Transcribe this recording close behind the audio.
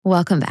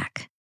Welcome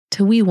back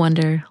to We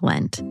Wonder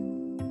Lent.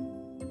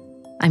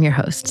 I'm your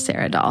host,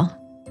 Sarah Dahl.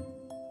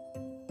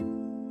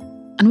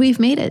 And we've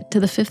made it to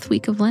the 5th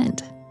week of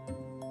Lent.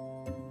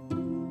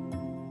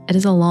 It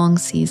is a long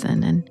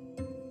season, and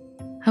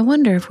I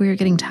wonder if we are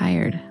getting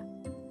tired.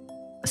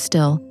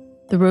 Still,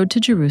 the road to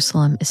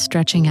Jerusalem is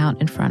stretching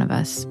out in front of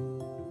us,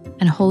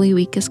 and Holy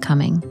Week is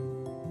coming.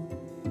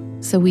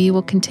 So we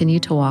will continue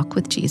to walk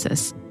with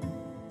Jesus,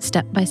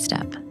 step by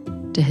step,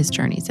 to his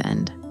journey's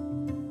end.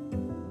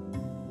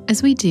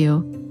 As we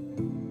do,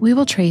 we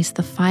will trace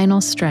the final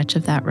stretch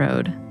of that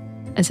road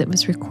as it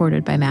was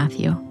recorded by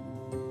Matthew.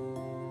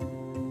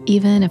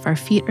 Even if our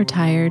feet are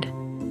tired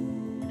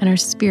and our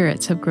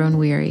spirits have grown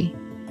weary,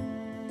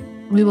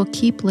 we will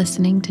keep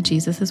listening to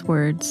Jesus'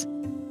 words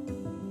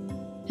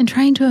and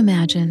trying to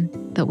imagine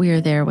that we are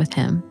there with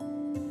him.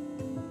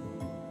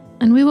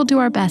 And we will do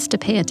our best to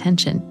pay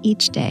attention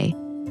each day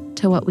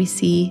to what we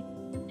see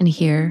and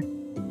hear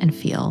and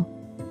feel.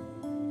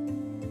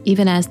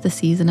 Even as the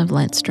season of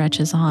Lent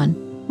stretches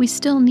on, we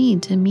still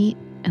need to meet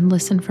and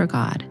listen for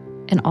God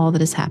in all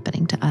that is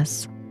happening to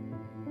us.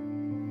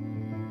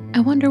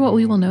 I wonder what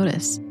we will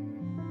notice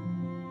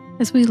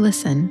as we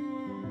listen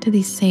to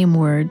these same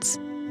words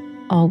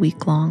all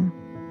week long.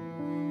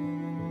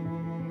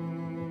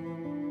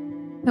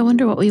 I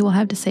wonder what we will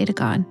have to say to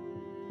God.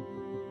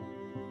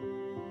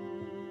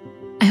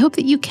 I hope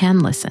that you can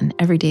listen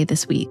every day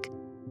this week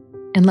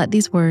and let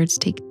these words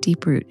take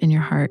deep root in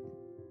your heart.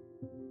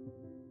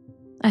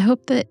 I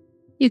hope that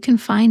you can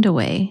find a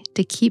way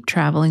to keep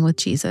traveling with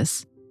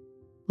Jesus,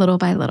 little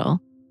by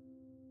little,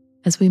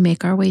 as we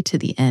make our way to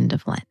the end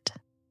of Lent.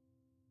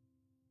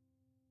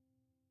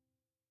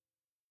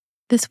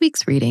 This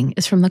week's reading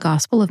is from the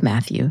Gospel of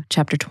Matthew,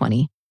 chapter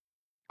 20,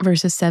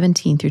 verses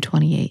 17 through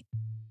 28.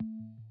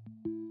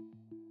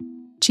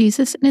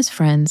 Jesus and his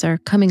friends are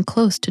coming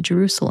close to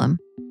Jerusalem.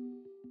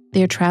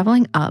 They are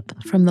traveling up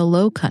from the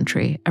low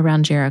country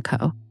around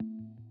Jericho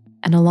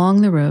and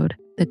along the road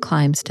that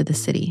climbs to the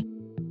city.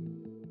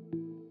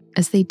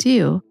 As they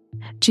do,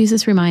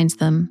 Jesus reminds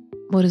them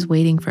what is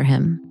waiting for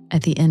him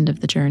at the end of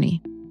the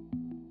journey.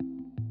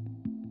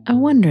 I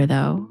wonder,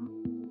 though,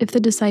 if the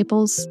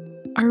disciples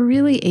are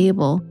really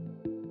able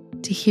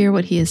to hear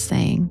what he is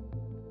saying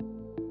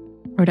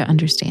or to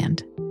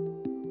understand.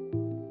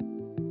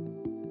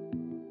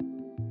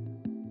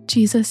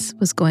 Jesus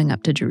was going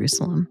up to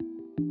Jerusalem.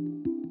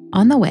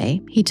 On the way,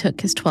 he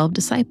took his 12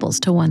 disciples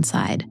to one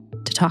side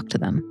to talk to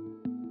them.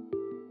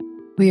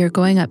 "We are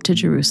going up to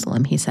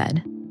Jerusalem," he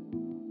said.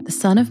 "The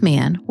Son of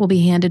Man will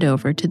be handed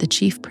over to the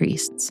chief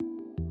priests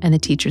and the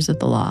teachers of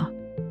the law.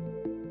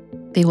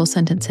 They will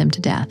sentence him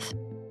to death.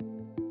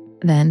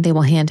 Then they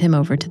will hand him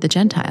over to the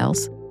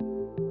Gentiles.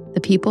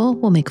 The people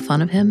will make fun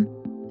of him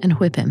and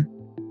whip him.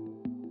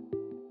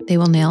 They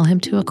will nail him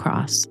to a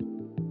cross.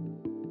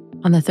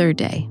 On the 3rd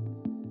day,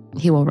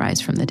 he will rise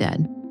from the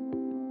dead."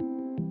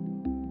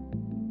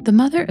 The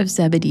mother of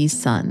Zebedee's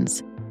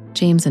sons,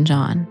 James and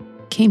John,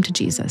 came to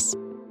Jesus.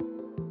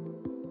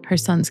 Her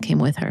sons came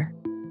with her.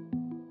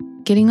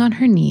 Getting on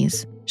her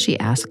knees, she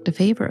asked a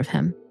favor of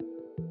him.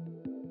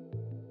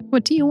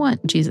 "What do you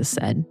want?" Jesus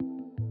said.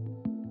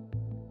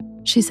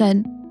 She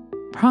said,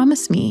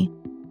 "Promise me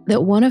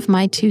that one of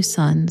my 2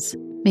 sons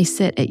may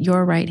sit at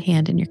your right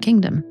hand in your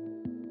kingdom.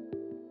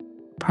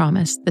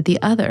 Promise that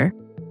the other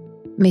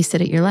may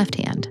sit at your left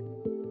hand."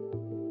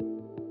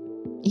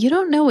 "You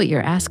don't know what you're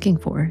asking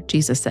for,"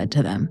 Jesus said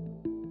to them.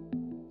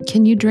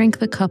 "Can you drink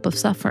the cup of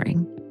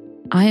suffering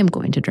I am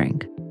going to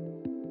drink?"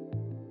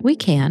 "We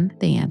can,"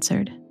 they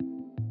answered.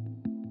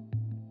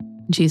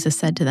 Jesus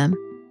said to them,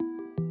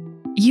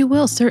 "You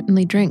will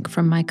certainly drink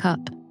from my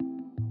cup,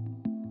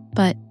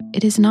 but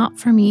it is not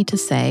for me to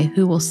say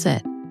who will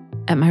sit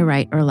at my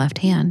right or left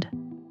hand.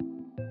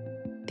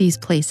 These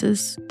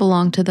places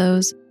belong to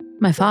those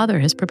my Father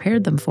has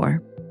prepared them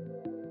for."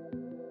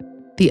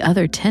 The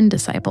other 10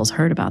 disciples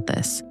heard about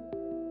this,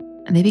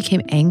 and they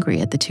became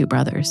angry at the 2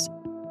 brothers.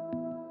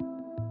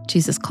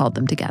 Jesus called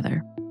them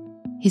together.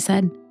 He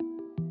said,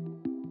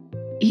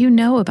 "You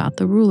know about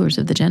the rulers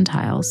of the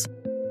Gentiles.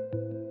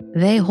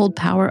 They hold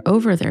power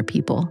over their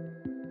people.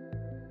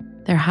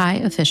 Their high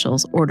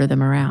officials order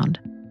them around.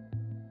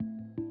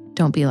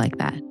 Don't be like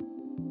that.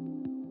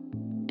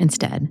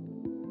 Instead,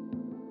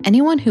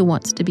 anyone who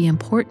wants to be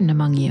important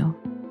among you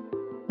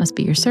must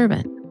be your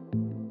servant,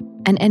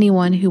 and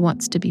anyone who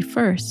wants to be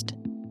first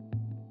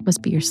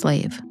must be your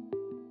slave.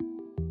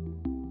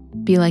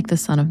 Be like the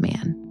Son of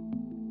Man.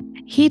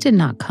 He did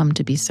not come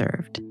to be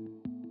served.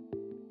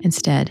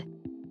 Instead,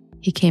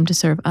 he came to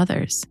serve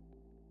others.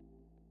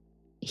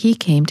 He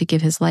came to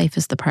give his life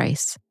as the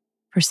price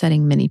for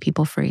setting many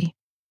people free."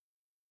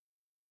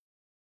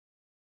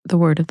 The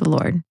word of the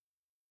Lord.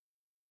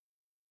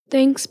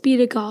 Thanks be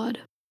to God.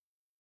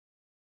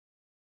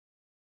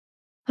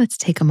 Let's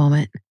take a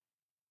moment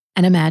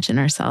and imagine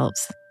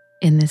ourselves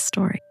in this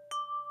story.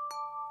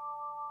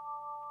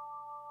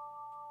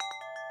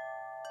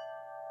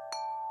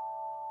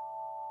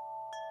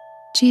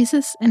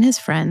 Jesus and his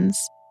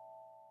friends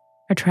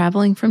are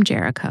traveling from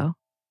Jericho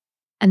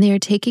and they are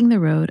taking the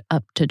road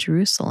up to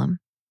Jerusalem.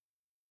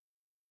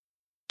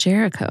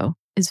 Jericho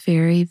is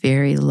very,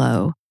 very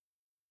low,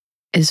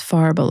 is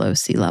far below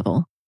sea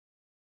level,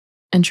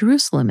 and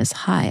Jerusalem is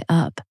high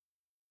up,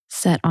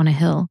 set on a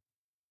hill.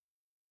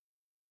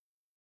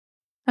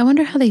 I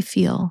wonder how they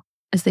feel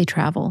as they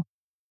travel.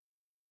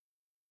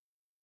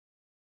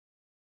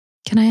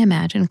 Can I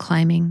imagine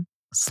climbing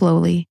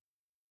slowly,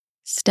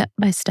 step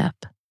by step,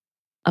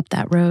 up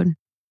that road?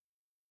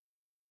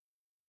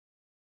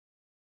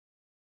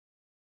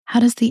 How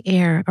does the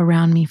air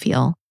around me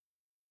feel?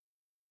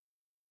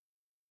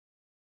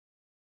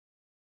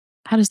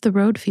 How does the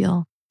road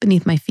feel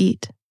beneath my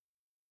feet?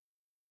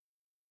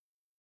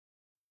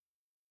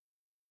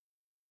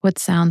 What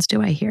sounds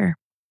do I hear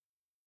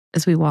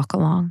as we walk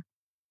along?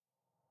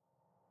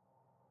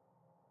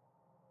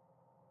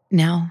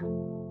 Now,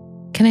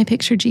 can I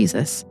picture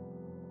Jesus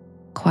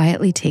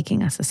quietly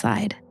taking us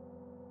aside?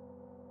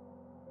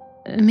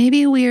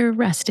 Maybe we're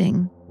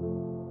resting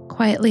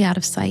quietly out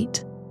of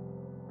sight,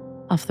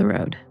 off the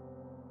road.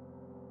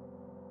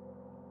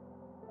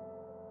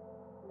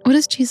 What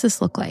does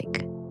Jesus look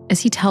like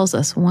as he tells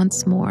us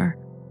once more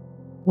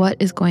what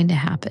is going to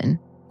happen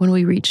when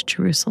we reach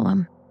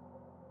Jerusalem?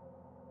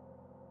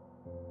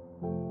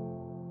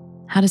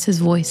 How does his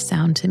voice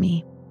sound to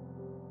me?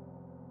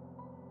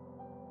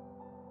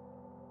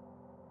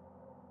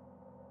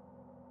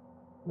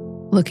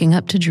 Looking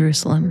up to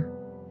Jerusalem,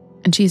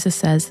 and Jesus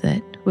says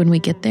that when we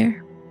get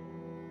there,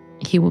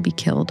 he will be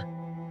killed.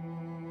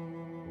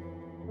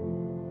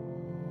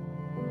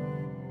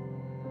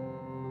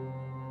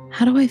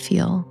 How do I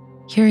feel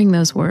hearing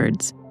those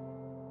words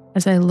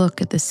as I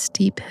look at the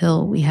steep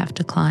hill we have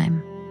to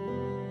climb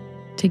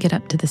to get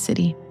up to the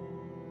city?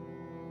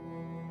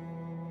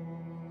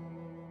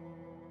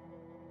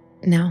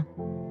 Now,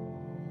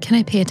 can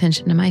I pay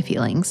attention to my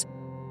feelings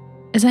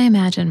as I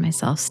imagine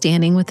myself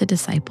standing with the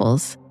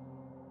disciples,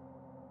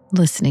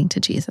 listening to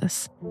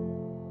Jesus?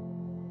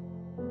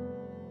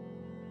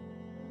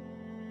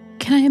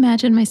 Can I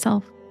imagine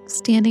myself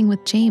standing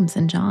with James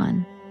and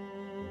John,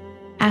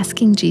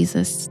 asking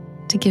Jesus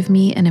to give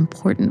me an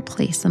important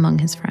place among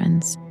his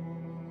friends?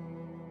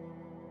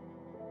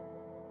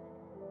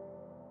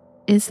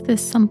 Is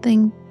this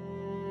something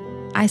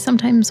I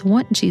sometimes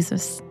want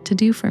Jesus to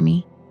do for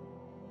me?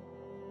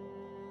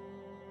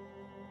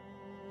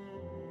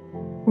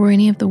 Were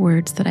any of the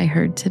words that I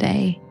heard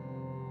today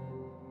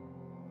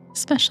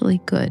especially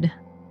good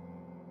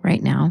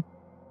right now?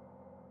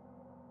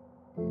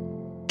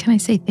 Can I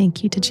say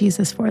thank you to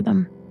Jesus for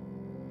them?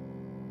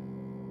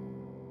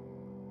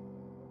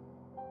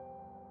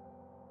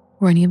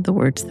 Were any of the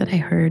words that I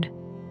heard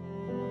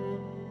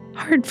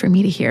hard for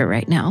me to hear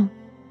right now?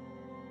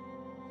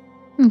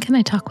 And can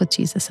I talk with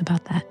Jesus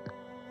about that?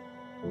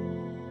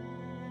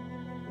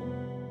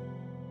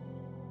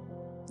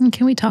 And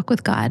can we talk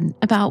with God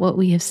about what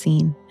we have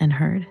seen and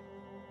heard?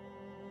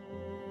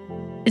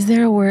 Is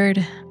there a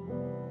word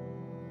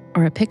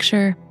or a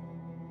picture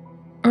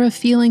or a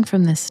feeling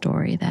from this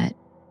story that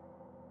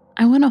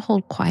I want to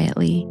hold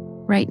quietly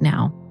right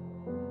now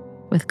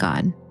with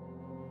God?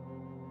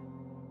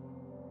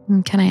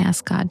 And can I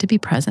ask God to be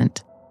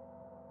present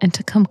and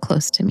to come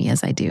close to me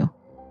as I do?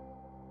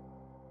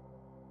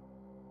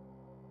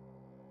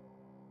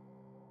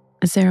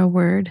 Is there a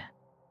word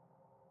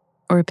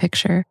or a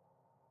picture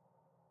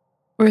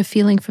or a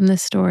feeling from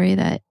this story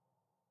that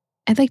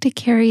I'd like to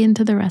carry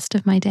into the rest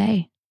of my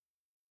day?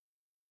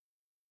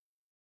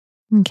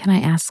 And can I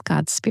ask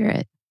God's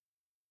Spirit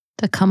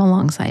to come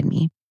alongside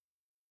me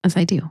as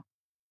I do?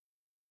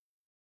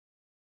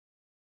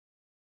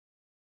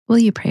 Will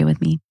you pray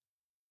with me?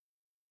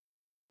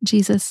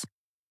 Jesus,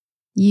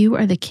 you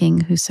are the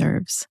King who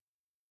serves.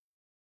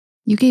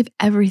 You gave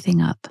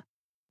everything up,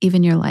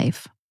 even your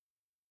life.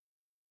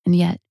 And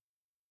yet,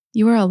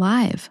 you are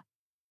alive,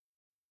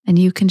 and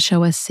you can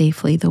show us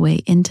safely the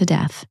way into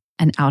death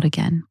and out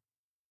again.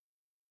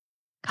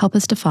 Help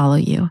us to follow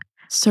you,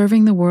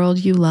 serving the world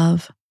you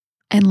love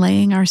and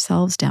laying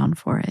ourselves down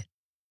for it.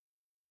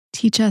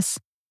 Teach us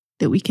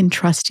that we can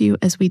trust you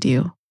as we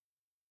do,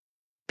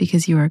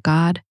 because you are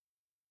God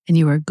and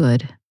you are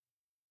good,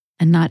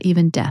 and not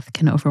even death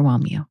can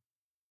overwhelm you.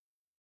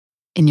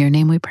 In your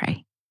name we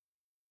pray.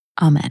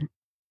 Amen.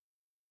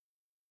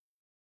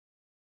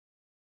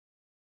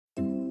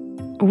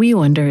 We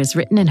Wonder is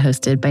written and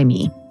hosted by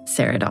me,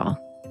 Sarah Dahl.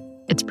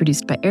 It's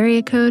produced by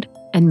Area Code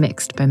and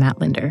mixed by Matt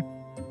Linder.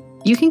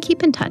 You can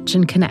keep in touch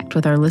and connect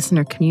with our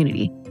listener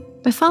community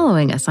by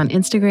following us on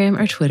Instagram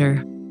or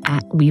Twitter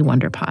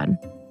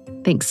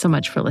 @WeWonderPod. Thanks so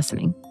much for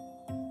listening,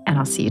 and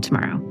I'll see you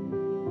tomorrow.